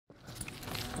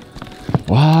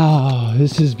Wow,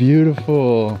 this is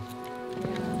beautiful.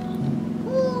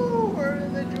 Ooh, we're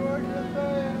in the Georgian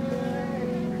Bay.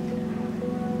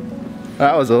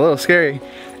 That was a little scary.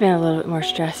 I've been a little bit more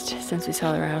stressed since we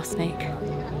saw the rattlesnake.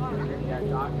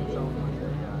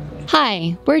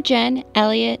 Hi, we're Jen,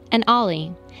 Elliot, and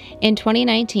Ollie. In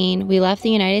 2019, we left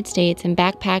the United States and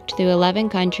backpacked through 11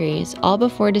 countries, all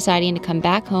before deciding to come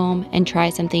back home and try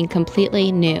something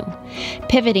completely new,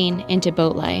 pivoting into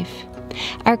boat life.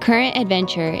 Our current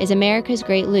adventure is America's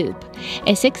Great Loop,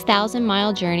 a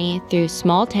 6,000-mile journey through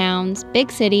small towns,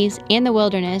 big cities, and the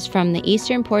wilderness from the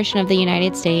eastern portion of the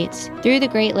United States, through the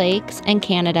Great Lakes and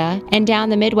Canada, and down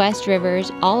the Midwest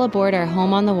rivers, all aboard our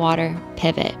home on the water,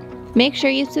 Pivot. Make sure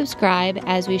you subscribe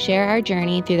as we share our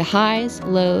journey through the highs,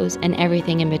 lows, and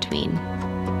everything in between.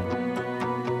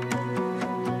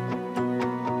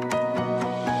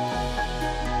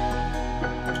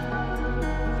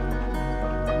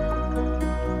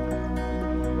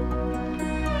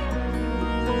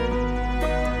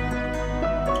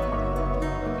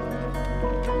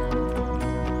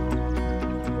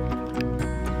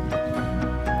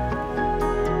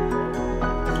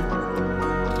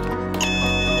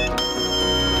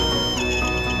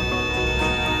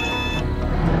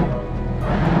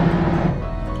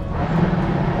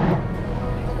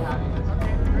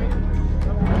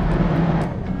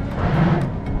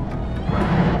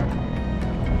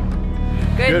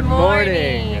 Good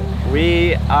morning.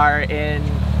 We are in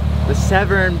the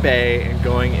Severn Bay and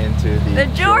going into the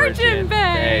Georgian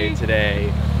Bay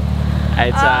today.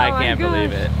 I can't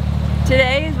believe it.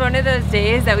 Today is one of those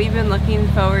days that we've been looking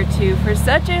forward to for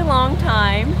such a long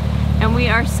time, and we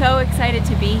are so excited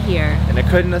to be here. And it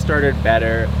couldn't have started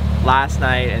better. Last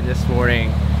night and this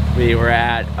morning we were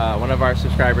at one of our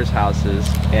subscribers' houses,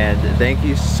 and thank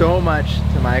you so much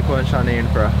to Michael and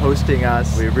Shawneen for hosting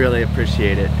us. We really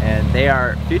appreciate it, and they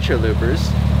are future loopers,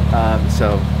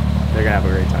 so they're gonna have a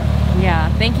great time. Yeah,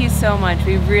 thank you so much.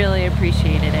 We really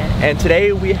appreciated it. And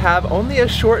today we have only a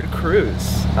short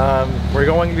cruise. We're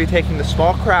going to be taking the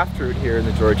small craft route here in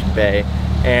the Georgian Bay,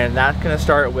 and that's gonna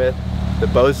start with the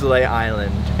Beausoleil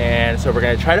Island. And so we're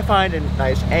gonna try to find a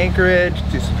nice anchorage,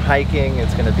 do some hiking.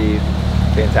 It's gonna be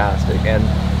fantastic, and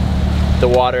the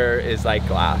water is like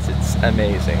glass. It's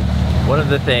amazing. One of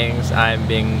the things I'm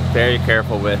being very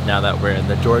careful with now that we're in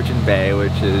the Georgian Bay,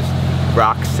 which is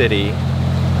Rock City,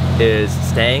 is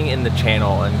staying in the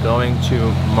channel and going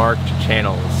to marked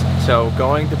channels. So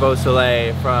going to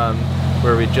Beausoleil from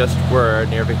where we just were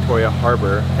near Victoria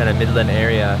Harbor, kind of Midland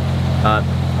area,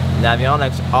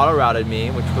 Navionics auto-routed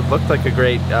me, which would look like a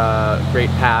great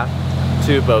path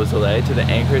to Beausoleil, to the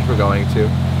anchorage we're going to.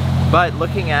 But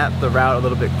looking at the route a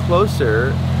little bit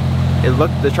closer,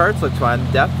 the charts looked fine,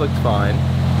 the depth looked fine,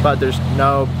 but there's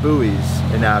no buoys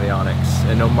in Navionics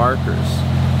and no markers.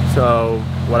 So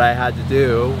what I had to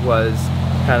do was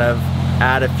kind of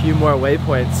add a few more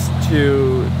waypoints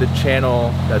to the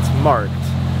channel that's marked.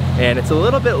 And it's a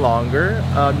little bit longer,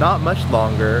 not much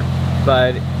longer,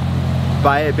 but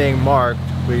by it being marked,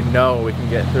 we know we can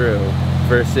get through,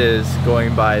 versus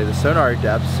going by the sonar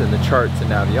depths and the charts in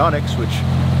Navionics, which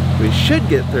we should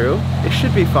get through. It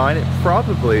should be fine. It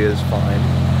probably is fine.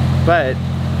 But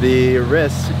the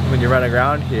risk when you run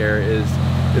aground here is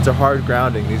it's a hard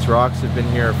grounding. These rocks have been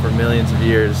here for millions of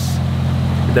years.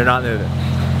 They're not moving.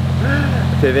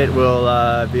 Pivot will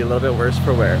be a little bit worse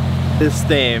for wear. This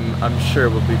theme, I'm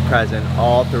sure, will be present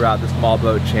all throughout the small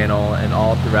boat channel and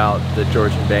all throughout the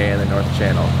Georgian Bay and the North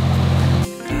Channel.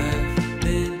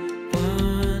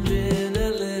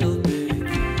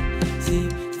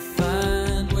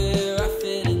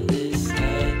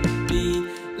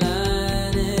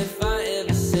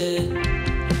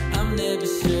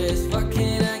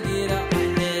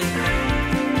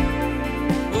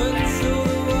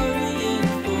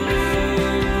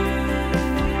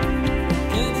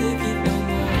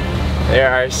 There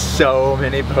are so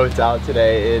many boats out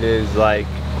today. It is like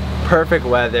perfect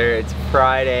weather. It's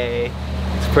Friday.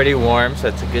 It's pretty warm, so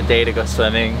it's a good day to go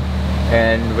swimming.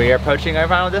 And we are approaching our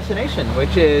final destination,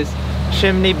 which is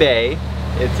Chimney Bay.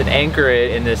 It's an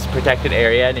anchorage in this protected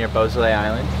area near Beausoleil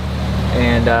Island.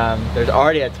 And there's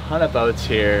already a ton of boats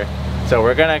here. So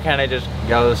we're gonna kind of just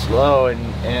go slow and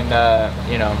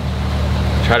you know,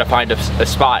 try to find a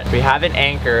spot. We haven't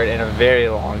anchored in a very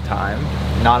long time.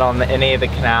 Not on any of the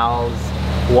canals,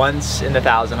 once in the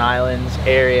Thousand Islands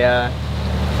area,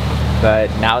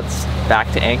 but now it's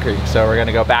back to anchoring. So we're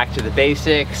gonna go back to the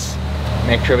basics,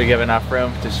 make sure we give enough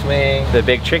room to swing. The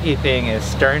big tricky thing is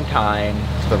stern tying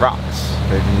to the rocks.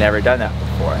 We've never done that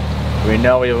before. We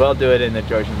know we will do it in the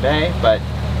Georgian Bay, but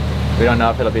we don't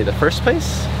know if it'll be the first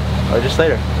place or just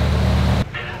later.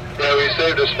 Yeah, we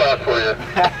saved a spot for you.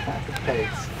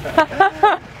 Thanks.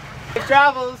 Safe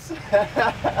travels.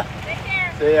 Take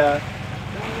care. See ya.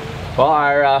 Well,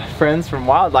 our friends from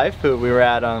Wildlife, who we were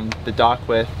at the dock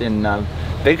with in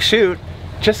Big Chute,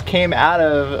 just came out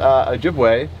of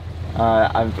Ojibwe.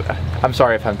 I'm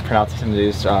sorry if I'm pronouncing some of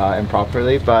these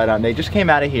improperly, but they just came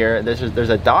out of here. There's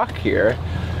a dock here,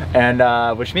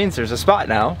 and which means there's a spot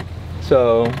now.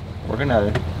 So we're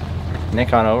gonna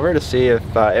nick on over to see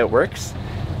if it works.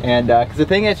 And because the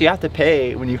thing is, you have to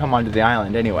pay when you come onto the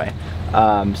island anyway,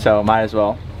 so might as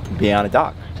well be on a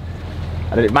dock.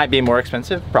 It might be more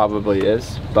expensive, probably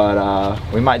is, but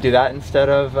we might do that instead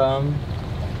of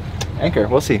anchor.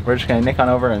 We'll see. We're just gonna nick on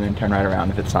over and then turn right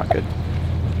around if it's not good.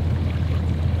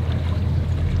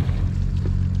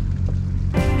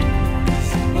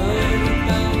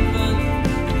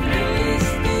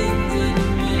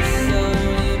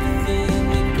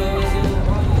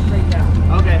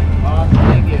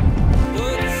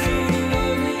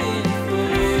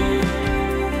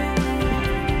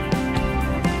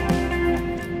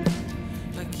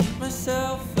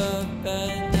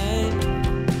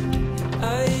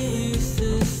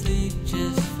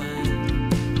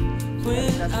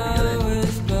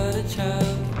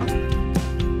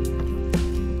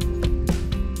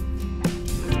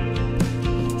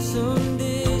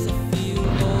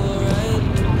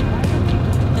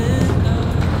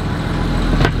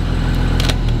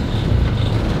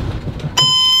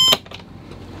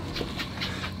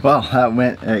 Well, that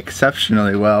went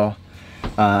exceptionally well.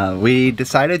 We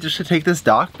decided just to take this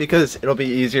dock because it'll be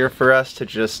easier for us to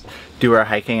just do our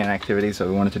hiking and activities that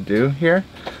we wanted to do here.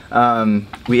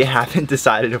 We haven't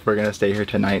decided if we're gonna stay here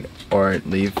tonight or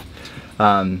leave.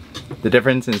 The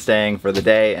difference in staying for the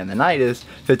day and the night is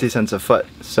 50 cents a foot.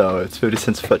 So it's 50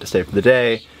 cents a foot to stay for the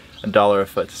day, $1 a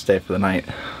foot to stay for the night.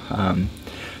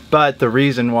 But the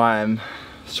reason why I'm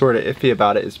sort of iffy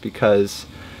about it is because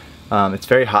it's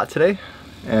very hot today.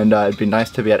 And it'd be nice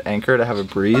to be at anchor to have a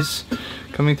breeze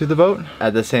coming through the boat.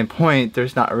 At the same point,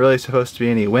 there's not really supposed to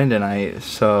be any wind tonight,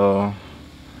 so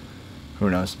who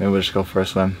knows, maybe we'll just go for a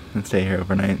swim and stay here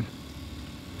overnight.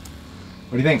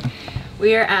 What do you think?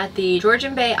 We are at the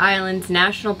Georgian Bay Islands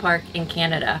National Park in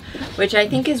Canada, which I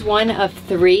think is one of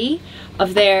 3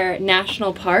 of their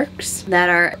national parks that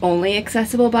are only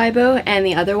accessible by boat, and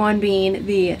the other one being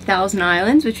the Thousand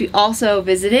Islands, which we also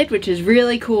visited, which is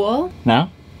really cool. Now,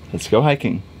 let's go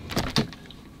hiking.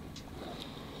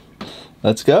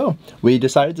 Let's go. We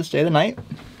decided to stay the night,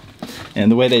 and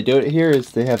the way they do it here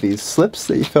is they have these slips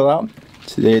that you fill out.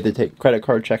 So they either take credit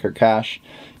card, check, or cash.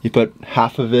 You put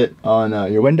half of it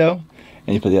on your window,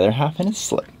 and you put the other half in a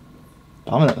slip.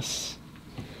 Vámonos.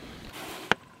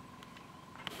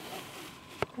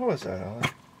 What was that, Ollie?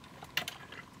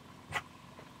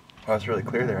 Oh, it's really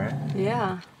clear there, right?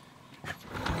 Yeah.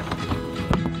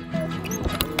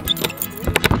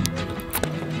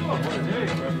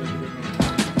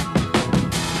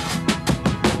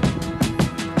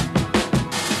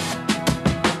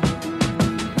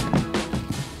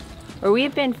 Or we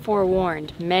have been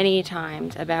forewarned many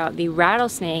times about the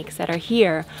rattlesnakes that are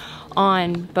here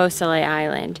on Beausoleil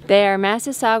Island. They are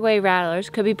Massasauga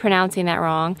rattlers, could be pronouncing that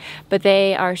wrong, but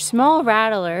they are small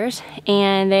rattlers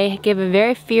and they give a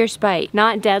very fierce bite.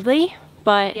 Not deadly,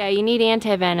 but yeah, you need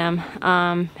anti-venom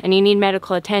and you need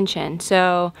medical attention.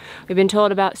 So we've been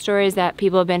told about stories that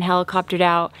people have been helicoptered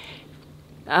out,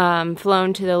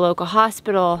 flown to the local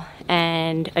hospital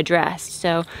and addressed.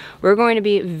 So we're going to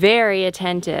be very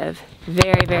attentive,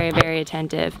 very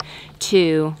attentive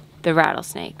to the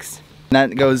rattlesnakes.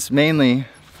 That goes mainly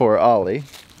for Ollie,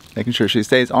 making sure she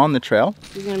stays on the trail.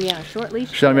 She's gonna be on a short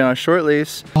leash. She's gonna be on a short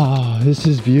leash. Oh, this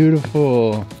is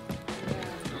beautiful.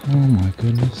 Oh my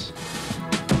goodness.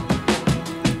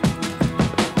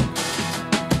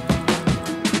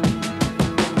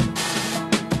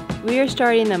 We are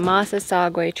starting the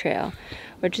Massasauga Trail,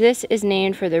 which this is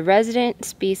named for the resident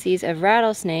species of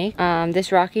rattlesnake.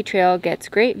 This rocky trail gets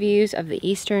great views of the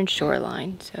eastern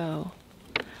shoreline. So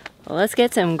let's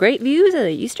get some great views of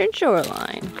the eastern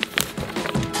shoreline.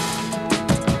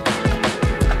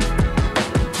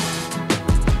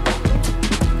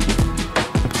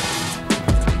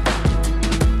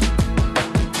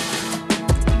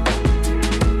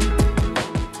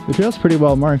 The trail's pretty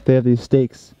well marked. They have these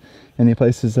stakes in the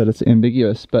places that it's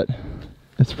ambiguous, but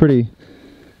it's pretty,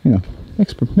 you know,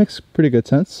 makes pretty good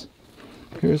sense.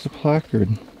 Here's a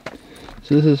placard.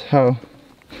 So this is how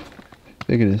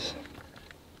big it is.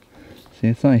 See,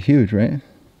 it's not huge, right?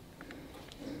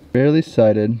 Barely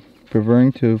sighted,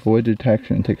 preferring to avoid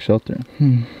detection and take shelter.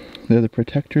 They're the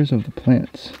protectors of the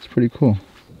plants. It's pretty cool.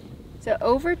 So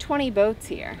over 20 boats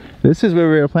here. This is where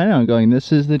we were planning on going.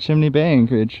 This is the Chimney Bay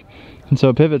anchorage. And so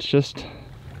it pivots just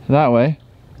that way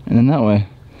and then that way.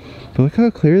 But look how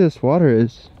clear this water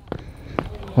is.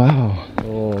 Wow.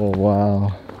 Oh,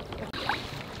 wow.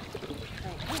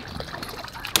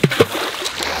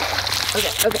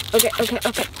 Okay.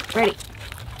 Ready.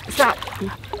 Stop.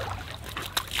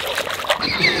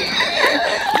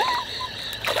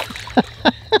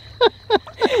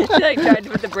 She like tried to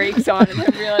put the brakes on and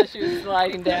then realized she was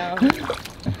sliding down. Let's go.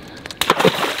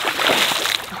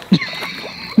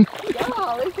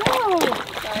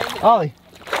 Ollie.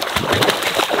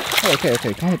 Oh,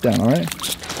 okay, calm it down,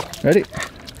 alright? Ready?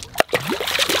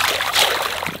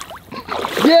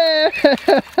 Yeah!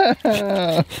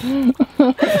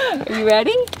 Are you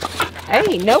ready?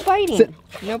 Hey, no biting. Sit.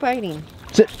 No biting.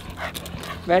 Sit.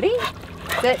 Ready?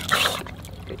 Sit.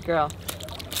 Good girl.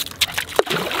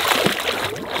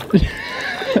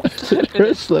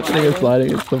 Her slipping and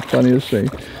sliding is the funniest thing.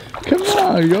 Come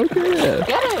on, go get it.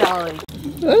 Get it, Ollie.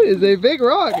 That is a big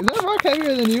rock. Is that rock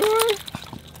heavier than you are?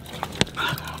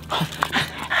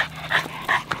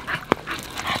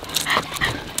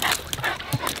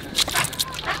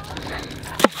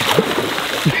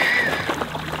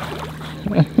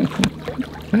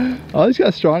 Oh, he's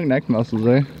got strong neck muscles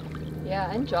there.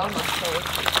 Yeah, and jaw muscles.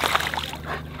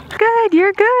 Good,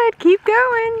 you're good. Keep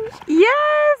going.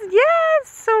 Yes,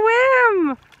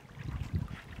 swim.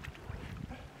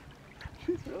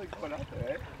 She's really going out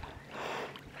there, eh?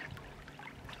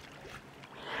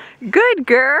 Good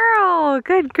girl.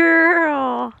 Good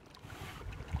girl.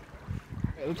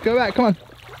 Okay, let's go back. Come on.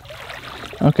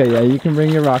 Okay, yeah, you can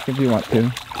bring your rock if you want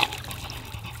to.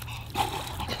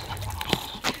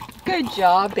 Good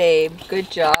job, babe.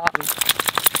 Good job.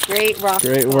 Great rock.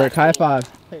 Great work. High five.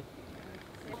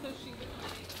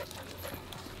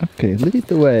 Okay, lead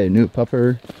the way, Newt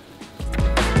Pupper.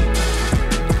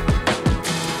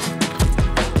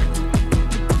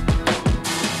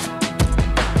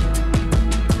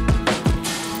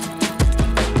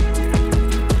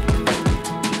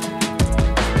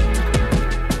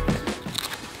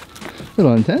 A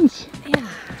little intense.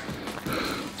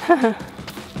 Yeah.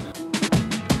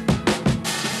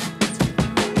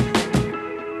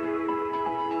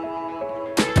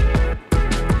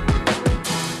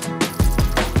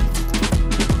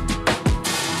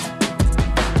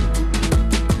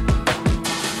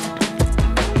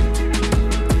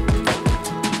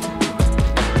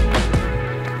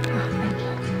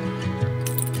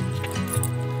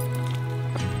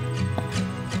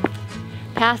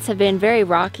 Paths have been very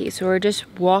rocky, so we're just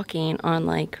walking on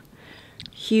like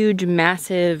huge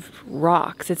massive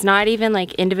rocks. It's not even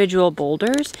like individual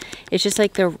boulders, it's just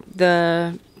like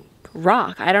the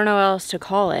rock. I don't know what else to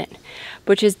call it,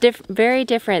 which is very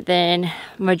different than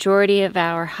majority of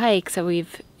our hikes that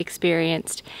we've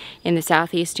experienced in the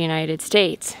southeast United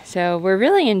States. So we're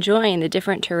really enjoying the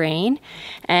different terrain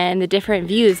and the different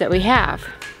views that we have.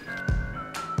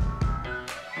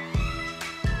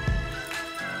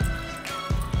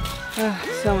 Oh,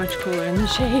 so much cooler in the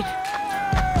shade.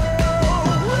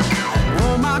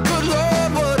 Oh my good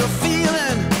Lord, what a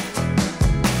feeling.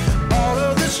 All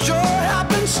of this joy I've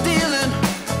been stealing.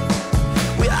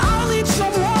 We all need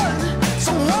someone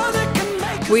that can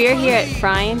make us We are here at believe.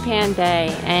 Frying Pan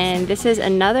Bay, and this is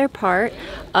another part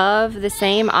of the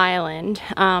same island,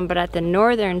 but at the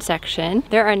northern section.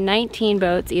 There are 19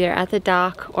 boats either at the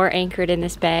dock or anchored in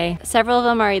this bay. Several of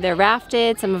them are either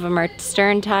rafted, some of them are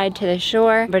stern tied to the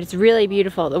shore, but it's really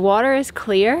beautiful. The water is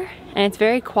clear and it's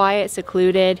very quiet,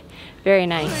 secluded, very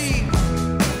nice.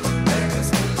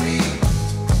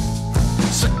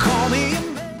 So call me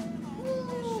in bed.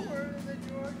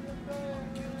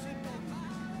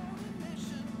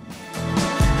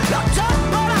 Locked up,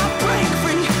 but I break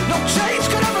free. No chains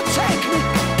could ever take me.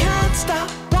 Can't stop,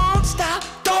 won't stop,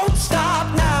 don't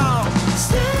stop now.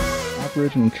 Stay.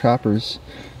 Aboriginal trappers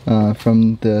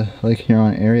from the Lake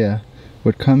Huron area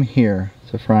would come here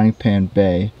to Frying Pan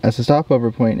Bay as a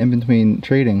stopover point in between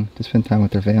trading to spend time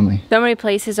with their family. So many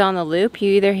places on the loop,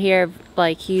 you either hear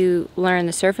like you learn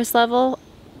the surface level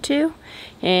to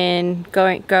in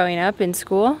growing up in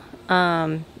school,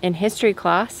 in history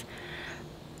class,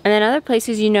 and then other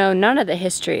places you know none of the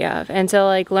history of. And so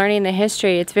like learning the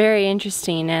history, it's very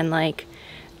interesting and like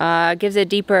gives a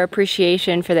deeper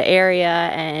appreciation for the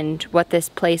area and what this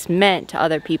place meant to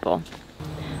other people.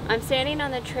 I'm standing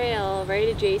on the trail right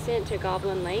adjacent to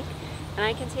Goblin Lake, and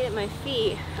I can see that my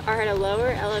feet are at a lower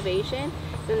elevation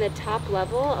than the top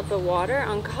level of the water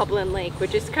on Goblin Lake,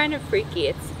 which is kind of freaky.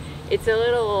 It's a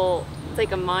little, it's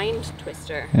like a mind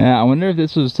twister. Yeah, I wonder if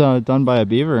this was done by a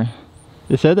beaver.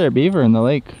 They said there are beaver in the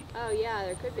lake. Oh yeah,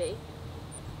 there could be.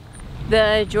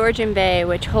 the Georgian Bay,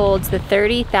 which holds the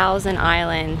 30,000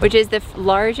 Island, which is the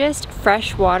largest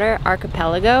freshwater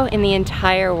archipelago in the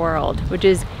entire world, which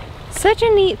is such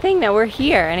a neat thing that we're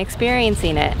here and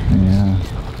experiencing it. Yeah.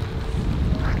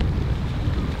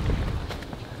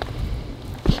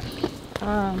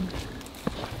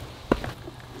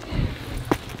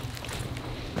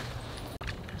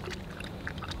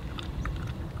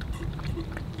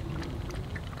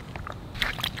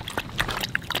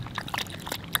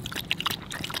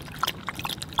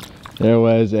 There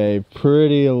was a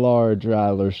pretty large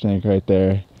rattler snake right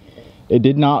there. It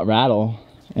did not rattle,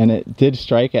 and it did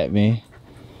strike at me.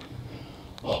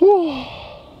 Whew.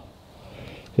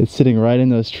 It's sitting right in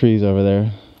those trees over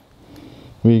there.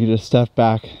 We could just step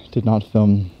back, did not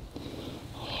film.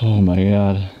 Oh my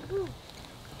god.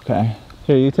 Okay.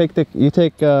 Here, you take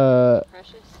Precious?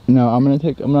 No, I'm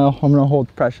gonna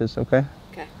hold Precious, okay?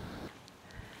 Okay.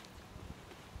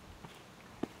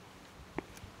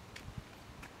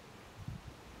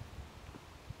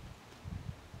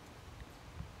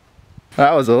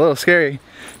 That was a little scary.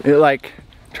 It like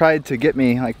tried to get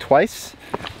me like twice,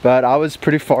 but I was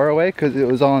pretty far away because it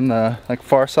was on the like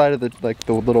far side of the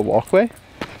little walkway,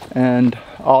 and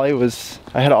I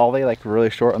had Ollie like really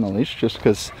short on the leash just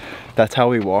because that's how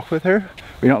we walk with her.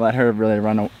 We don't let her really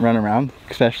run around,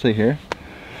 especially here.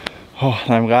 Oh,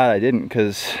 and I'm glad I didn't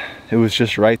because it was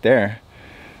just right there,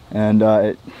 and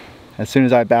as soon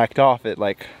as I backed off, it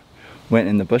like went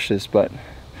in the bushes. But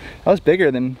that was bigger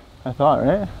than I thought,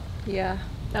 right? Yeah,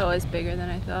 that was bigger than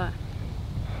I thought.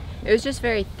 It was just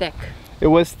very thick. It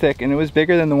was thick, and it was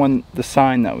bigger than the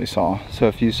sign that we saw. So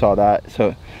if you saw that,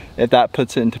 so if that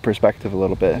puts it into perspective a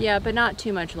little bit. Yeah, but not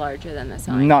too much larger than the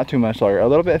sign. Not too much larger. A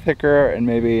little bit thicker, and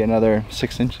maybe another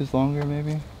 6 inches longer,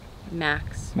 maybe.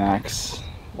 Max. Max.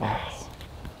 Wow.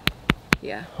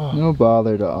 Yeah. No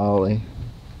bother to Ollie.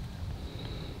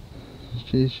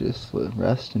 She's just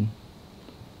resting.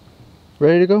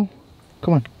 Ready to go?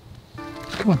 Come on.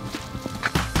 Come on.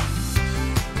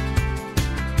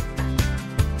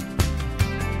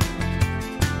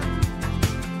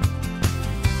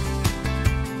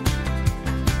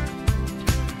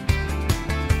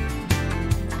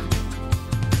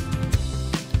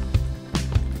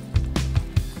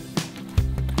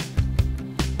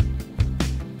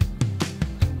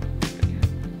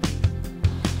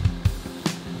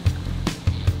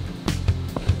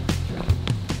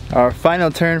 Our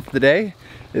final turn for the day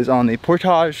is on the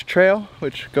Portage Trail,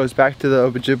 which goes back to the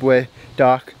Ojibwe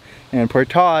dock. And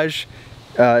portage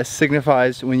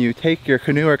signifies when you take your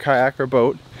canoe or kayak or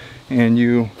boat and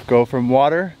you go from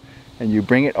water and you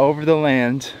bring it over the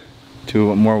land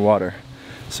to more water.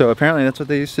 So apparently that's what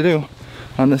they used to do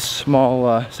on this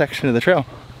small section of the trail.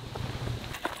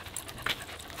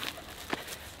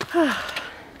 I've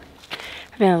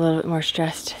been a little bit more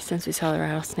stressed since we saw the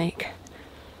rattlesnake.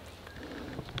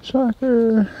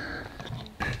 Shocker.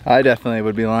 I definitely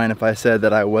would be lying if I said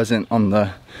that I wasn't on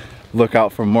the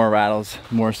lookout for more rattles,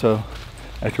 more so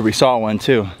after we saw one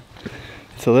too.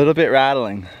 It's a little bit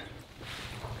rattling.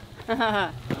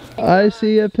 I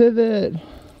see a pivot.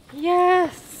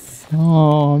 Yes.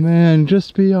 Oh man,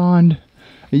 just beyond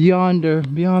yonder,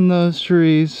 beyond those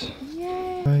trees.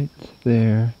 Yay. Right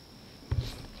there.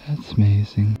 That's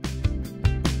amazing.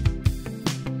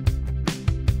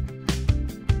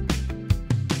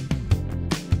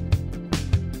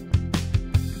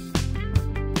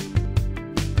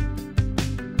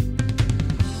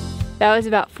 That was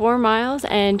about 4 miles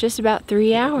and just about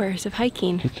 3 hours of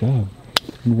hiking. Good job.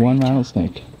 One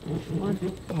rattlesnake.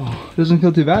 Oh, doesn't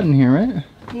feel too bad in here, right?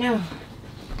 No.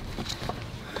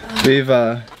 We've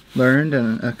learned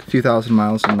in a few thousand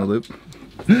miles in the loop,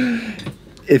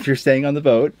 if you're staying on the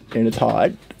boat and it's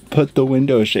hot, put the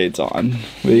window shades on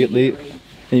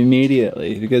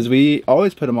immediately, because we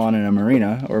always put them on in a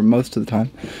marina, or most of the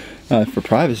time, for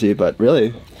privacy, but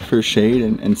really for shade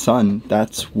and sun,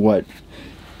 that's what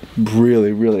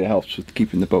really helps with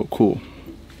keeping the boat cool.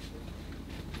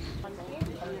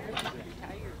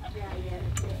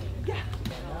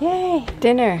 Yay!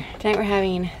 Dinner. Tonight we're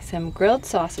having some grilled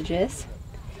sausages.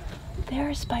 There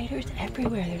are spiders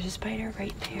everywhere. There's a spider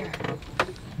right there.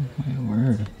 Oh my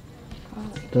word.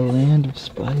 The land of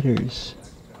spiders.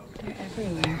 They're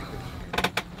everywhere.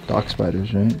 Dock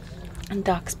spiders, right? And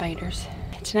dock spiders.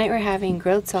 Tonight we're having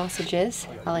grilled sausages.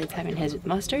 Elliot's having his with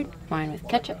mustard, mine with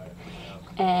ketchup,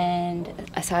 and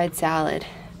a side salad.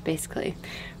 Basically,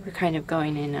 we're kind of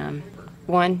going in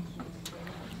 1,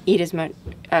 eat as much,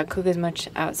 cook as much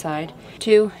outside.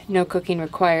 2, no cooking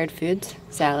required foods,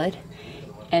 salad.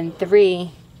 And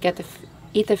 3,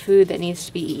 eat the food that needs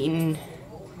to be eaten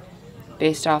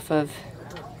based off of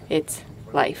its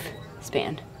life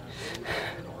span.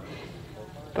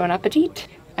 Bon appetit.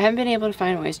 I haven't been able to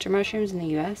find oyster mushrooms in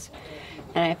the US,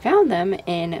 and I found them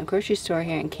in a grocery store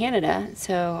here in Canada,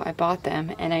 so I bought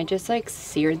them and I just like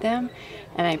seared them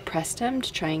and I pressed them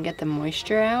to try and get the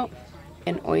moisture out.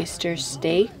 An oyster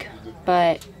steak,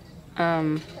 but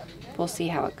we'll see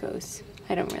how it goes.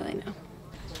 I don't really know.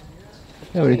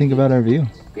 Yeah, what do you think about our view?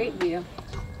 Great view.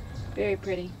 Very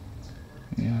pretty.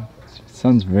 Yeah,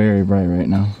 sun's very bright right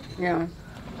now. Yeah.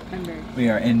 We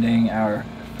are ending our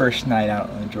first night out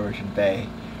on the Georgian Bay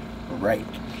right,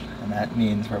 and that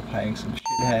means we're playing some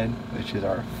Shithead, which is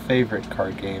our favorite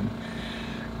card game.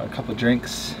 A couple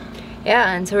drinks.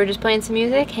 Yeah, and so we're just playing some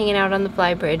music, hanging out on the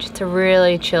fly bridge. It's a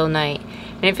really chill night,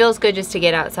 and it feels good just to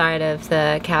get outside of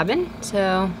the cabin,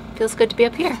 so it feels good to be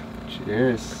up here.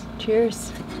 Cheers.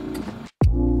 Cheers.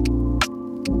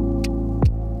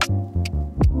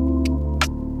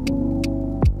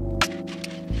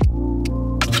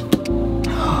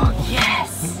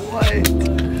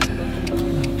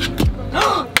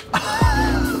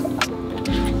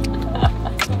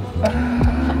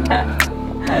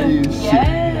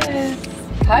 Yes!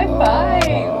 High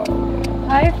five!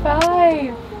 High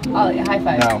five! Ollie, high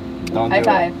five. No, don't high do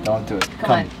five. it. Don't do it.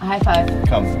 Come on, high five.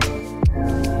 Come.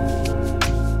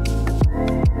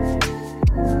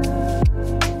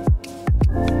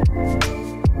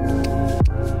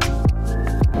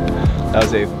 That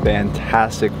was a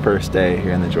fantastic first day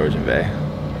here in the Georgian Bay.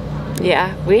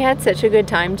 Yeah, we had such a good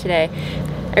time today.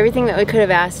 Everything that we could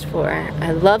have asked for.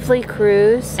 A lovely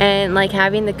cruise and like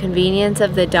having the convenience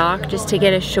of the dock just to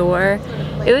get ashore.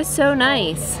 It was so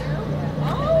nice.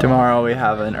 Tomorrow we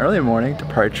have an early morning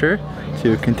departure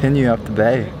to continue up the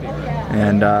bay,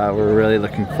 and we're really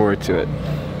looking forward to it.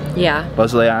 Yeah.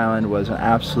 Beausoleil Island was an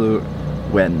absolute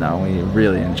win though. We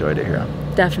really enjoyed it here.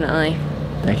 Definitely.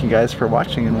 Thank you guys for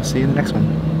watching, and we'll see you in the next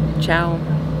one. Ciao.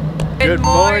 Good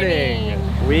morning.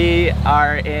 We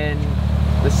are in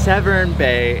the Severn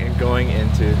Bay and going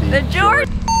into the George.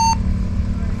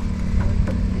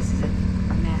 This is a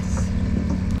mess.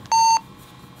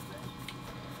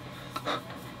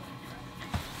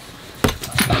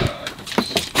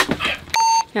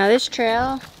 Now this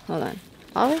trail, hold on.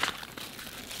 Ollie?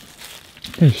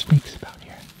 There's snakes about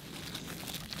here.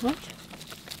 What?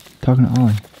 Talking to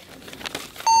Ollie.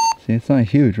 See, it's not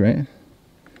huge, right?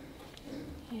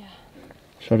 Yeah.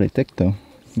 Sure they thick though.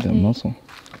 That muscle.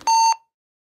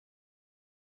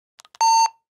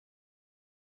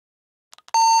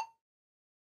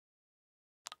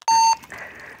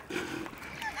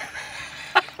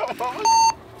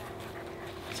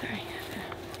 Sorry.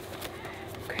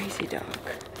 Crazy dog.